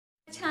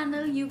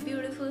channel, you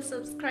beautiful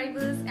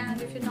subscribers,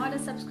 and if you're not a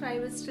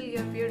subscriber, still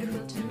you're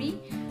beautiful to me.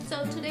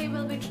 So today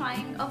we'll be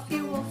trying a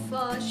few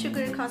of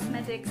Sugar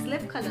Cosmetics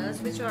lip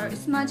colors, which are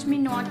Smudge Me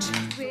Not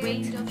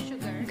range of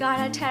sugar,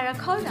 Gara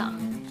Terracotta.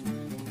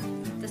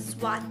 The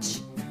swatch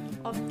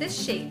of this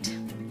shade.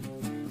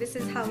 This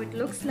is how it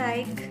looks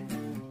like,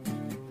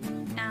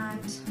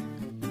 and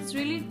it's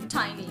really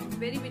tiny,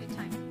 very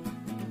tiny.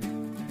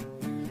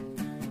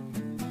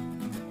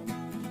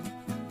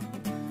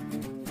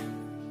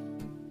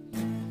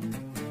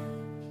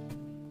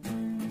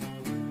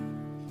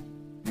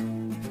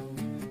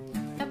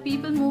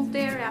 People move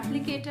their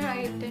applicator,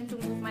 I tend to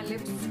move my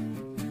lips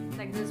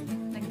like this,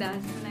 like that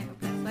when I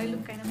apply, so I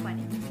look kind of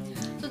funny.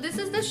 So this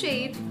is the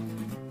shade.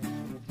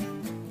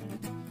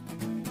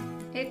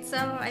 It's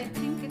I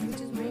think it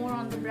is more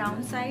on the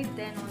brown side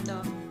than on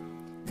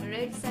the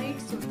red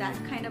side, so that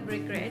kind of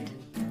brick red,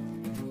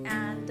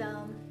 and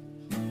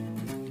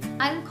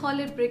I'll call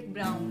it brick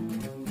brown.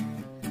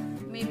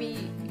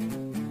 Maybe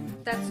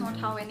that's not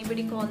how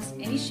anybody calls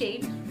any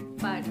shade,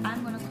 but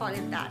I'm gonna call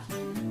it that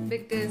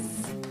because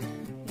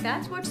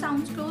that's what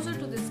sounds closer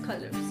to this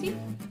color. See,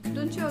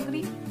 don't you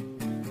agree?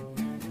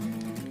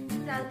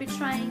 What I'll be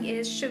trying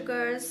is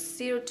Sugar's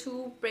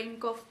 02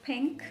 Brink of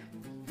Pink.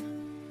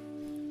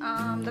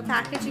 The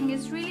packaging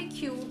is really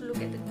cute.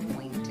 Look at the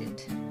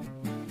pointed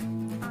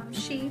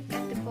shape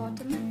at the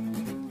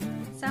bottom.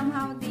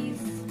 Somehow these,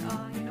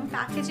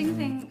 packaging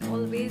thing,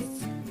 always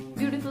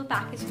beautiful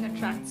packaging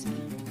attracts me.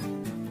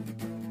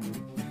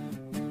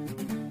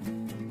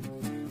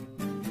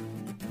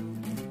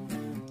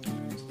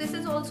 This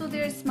is also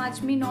their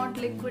Smudge Me Not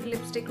liquid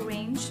lipstick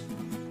range,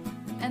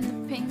 and the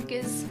pink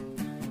is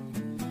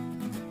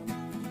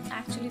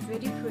actually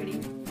very pretty.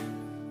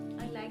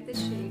 I like this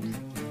shade.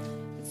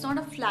 It's not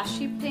a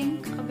flashy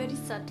pink, a very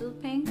subtle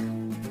pink,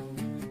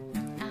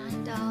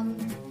 and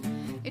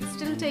it's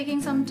still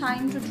taking some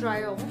time to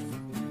dry off.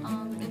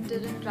 It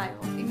didn't dry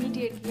off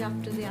immediately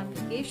after the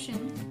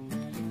application,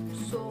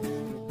 so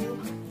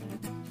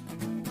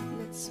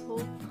let's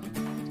hope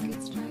it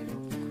gets dried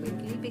off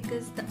quickly,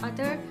 because the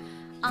other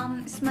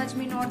Smudge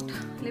Me Not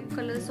lip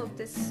colors of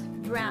this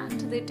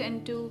brand, they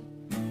tend to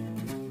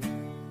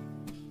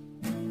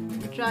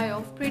dry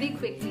off pretty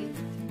quickly,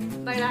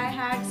 but I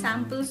had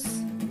samples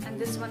and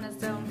this one is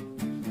the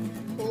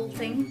whole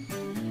thing.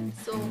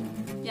 So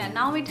yeah,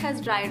 now it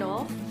has dried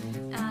off,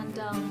 and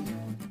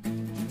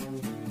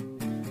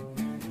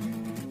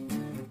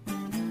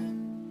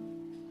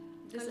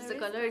this is the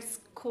color. It's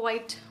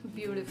quite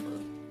beautiful.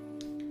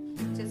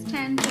 Just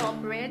 10, drop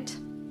red,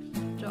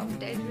 drop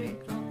dead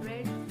red, drop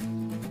red.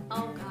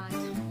 Oh god.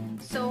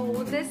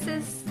 So this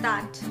is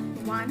that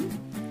one.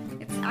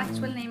 Its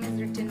actual name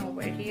is written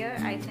over here.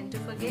 I tend to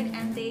forget,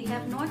 and they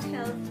have not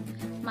helped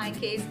my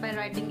case by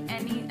writing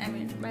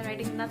by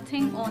writing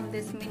nothing on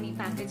this mini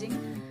packaging.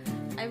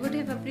 I would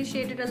have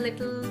appreciated a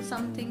little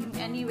something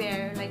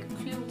anywhere, like a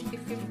clue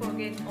if you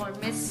forget or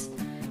miss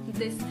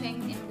this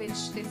thing in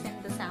which they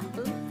send the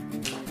sample.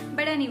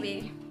 But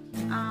anyway,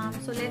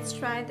 so let's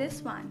try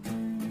this one.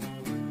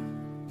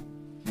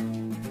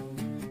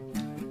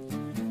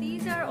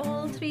 These are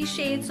all 3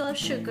 shades of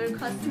Sugar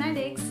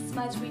Cosmetics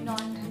Smudge Me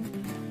Not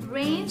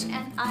range,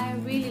 and I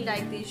really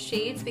like these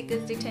shades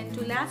because they tend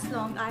to last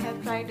long. I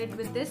have tried it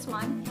with this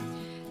one.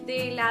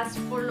 They last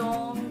for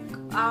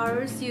long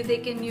hours. They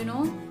can,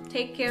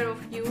 take care of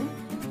you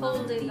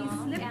all day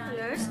long. Lip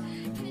colors.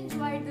 If you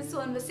enjoyed this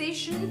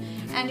conversation,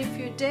 and if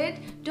you did,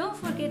 don't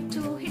forget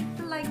to hit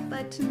the like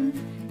button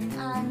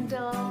and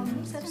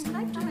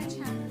subscribe to my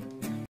channel.